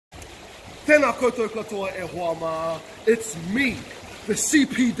Tēnā koutou katoa e hoa mā. It's me, the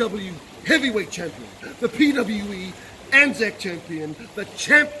CPW Heavyweight Champion, the PWE ANZAC Champion, the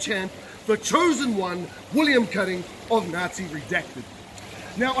Champ, the chosen one, William Cutting of Nazi Redacted.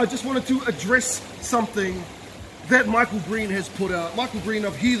 Now, I just wanted to address something that Michael Greene has put out. Michael Greene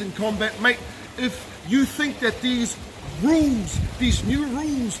of Heathen Combat. Mate, if you think that these rules, these new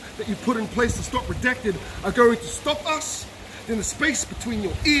rules that you put in place to stop Redacted are going to stop us, then the space between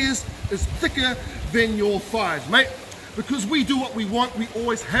your ears is thicker than your thighs, mate. Because we do what we want, we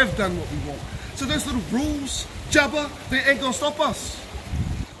always have done what we want. So those little rules, jabber, they ain't gonna stop us.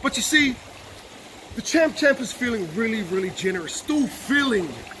 But you see, the Champ is feeling really generous, still feeling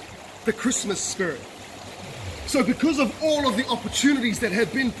the Christmas spirit. So because of all of the opportunities that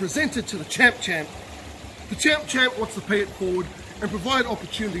have been presented to the Champ, the Champ wants to pay it forward and provide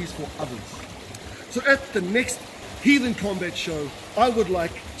opportunities for others. So at the next Heathen Combat show, I would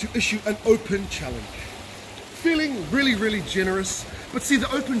like to issue an open challenge. Feeling really generous, but see,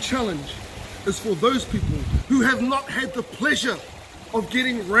 the open challenge is for those people who have not had the pleasure of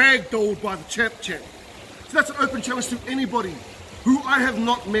getting ragdolled by the Champ. So that's an open challenge to anybody who I have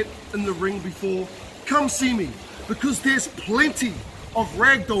not met in the ring before. Come see me, because there's plenty of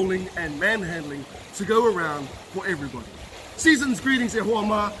ragdolling and manhandling to go around for everybody. Season's greetings e hoa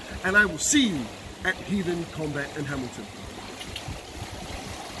mā, and I will see you at Heathen Combat in Hamilton.